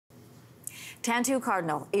Tantoo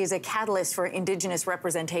Cardinal is a catalyst for Indigenous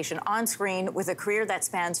representation on screen with a career that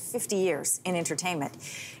spans 50 years in entertainment.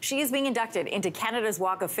 She is being inducted into Canada's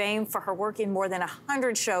Walk of Fame for her work in more than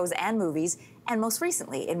 100 shows and movies, and most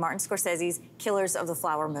recently in Martin Scorsese's Killers of the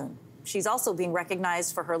Flower Moon. She's also being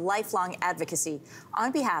recognized for her lifelong advocacy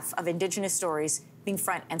on behalf of Indigenous stories being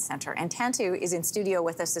front and center. And Tantoo is in studio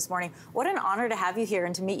with us this morning. What an honor to have you here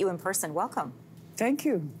and to meet you in person. Welcome. Thank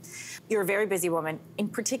you. You're a very busy woman. In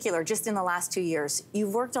particular, just in the last 2 years,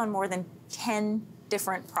 you've worked on more than 10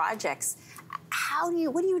 different projects.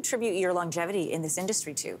 What do you attribute your longevity in this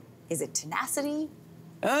industry to? Is it tenacity?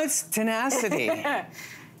 Oh, it's tenacity.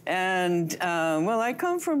 And, well, I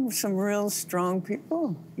come from some real strong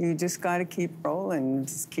people. You just got to keep rolling,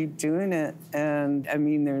 just keep doing it. And, I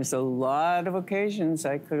mean, there's a lot of occasions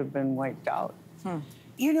I could have been wiped out.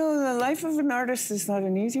 You know, the life of an artist is not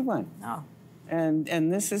an easy one. No.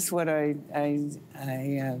 And this is what I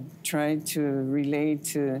try to relate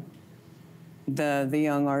to the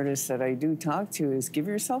young artists that I do talk to is give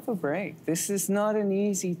yourself a break. This is not an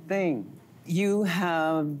easy thing. You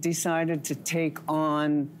have decided to take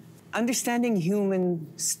on understanding human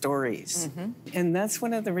stories. And that's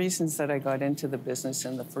one of the reasons that I got into the business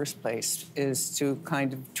in the first place, is to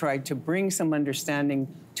kind of try to bring some understanding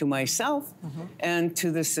to myself and to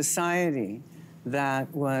the society that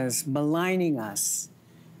was maligning us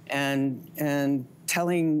and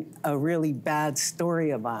telling a really bad story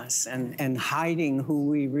of us and hiding who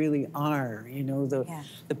we really are. You know,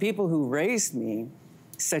 the people who raised me,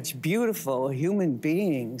 such beautiful human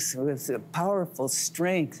beings with a powerful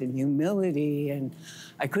strength and humility, and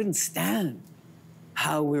I couldn't stand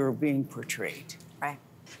how we were being portrayed. Right.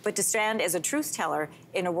 But to stand as a truth teller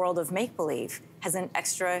in a world of make-believe has an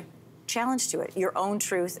extra challenge to it, your own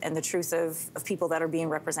truth and the truth of people that are being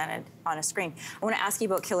represented on a screen. I want to ask you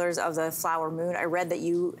about Killers of the Flower Moon. I read that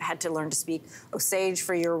you had to learn to speak Osage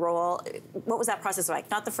for your role. What was that process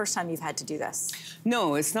like? Not the first time you've had to do this.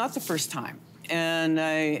 No, it's not the first time. And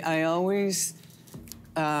I always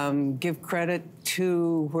give credit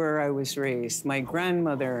to where I was raised. My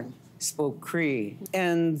grandmother spoke Cree.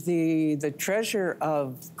 And the treasure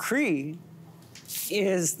of Cree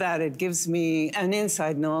is that it gives me an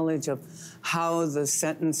inside knowledge of how the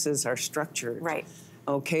sentences are structured. Right.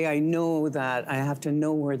 Okay, I know that I have to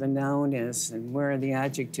know where the noun is and where the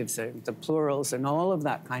adjectives are, the plurals and all of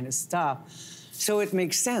that kind of stuff. So it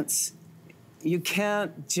makes sense. You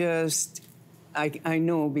can't just, I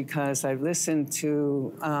know because I've listened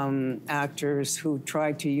to actors who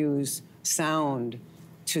try to use sound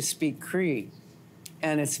to speak Cree.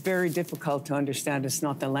 And it's very difficult to understand. It's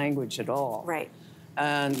not the language at all. Right.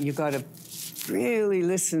 And you got to really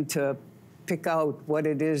listen to pick out what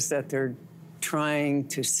it is that they're trying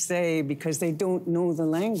to say, because they don't know the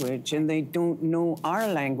language and they don't know our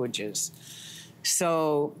languages.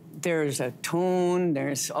 So there's a tone,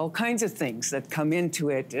 there's all kinds of things that come into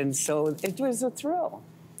it. And so it was a thrill.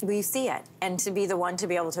 We see it, and to be the one to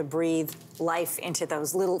be able to breathe life into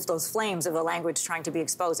those flames of the language trying to be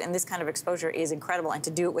exposed, and this kind of exposure is incredible, and to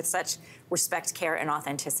do it with such respect, care, and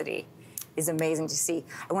authenticity is amazing to see.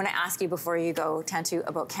 I want to ask you before you go, Tantoo,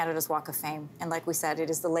 about Canada's Walk of Fame, and like we said, it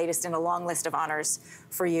is the latest in a long list of honors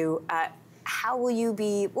for you. What will you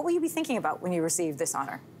be thinking about when you receive this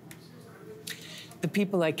honor? The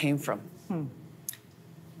people I came from.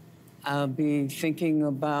 I'll be thinking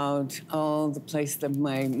about all the places that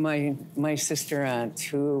my sister aunt,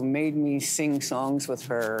 who made me sing songs with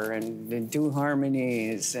her and do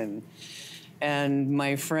harmonies, and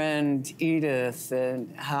my friend Edith,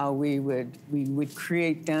 and how we would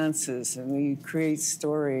create dances and we'd create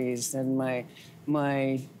stories, and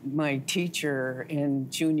my teacher in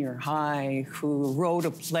junior high, who wrote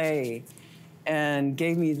a play and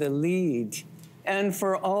gave me the lead, and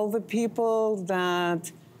for all the people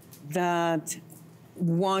that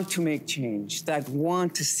want to make change, that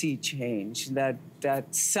want to see change, that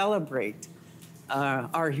celebrate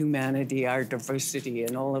our humanity, our diversity,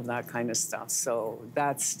 and all of that kind of stuff. So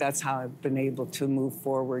that's how I've been able to move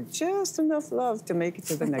forward. Just enough love to make it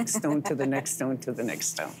to the next stone, to the next stone, to the next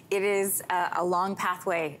stone. It is a long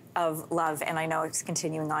pathway of love, and I know it's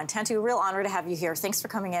continuing on. Tantoo, a real honor to have you here. Thanks for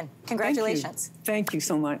coming in. Congratulations. Thank you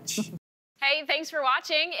so much. Hey, thanks for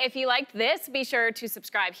watching. If you liked this, be sure to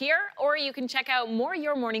subscribe here, or you can check out more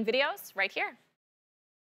Your Morning videos right here.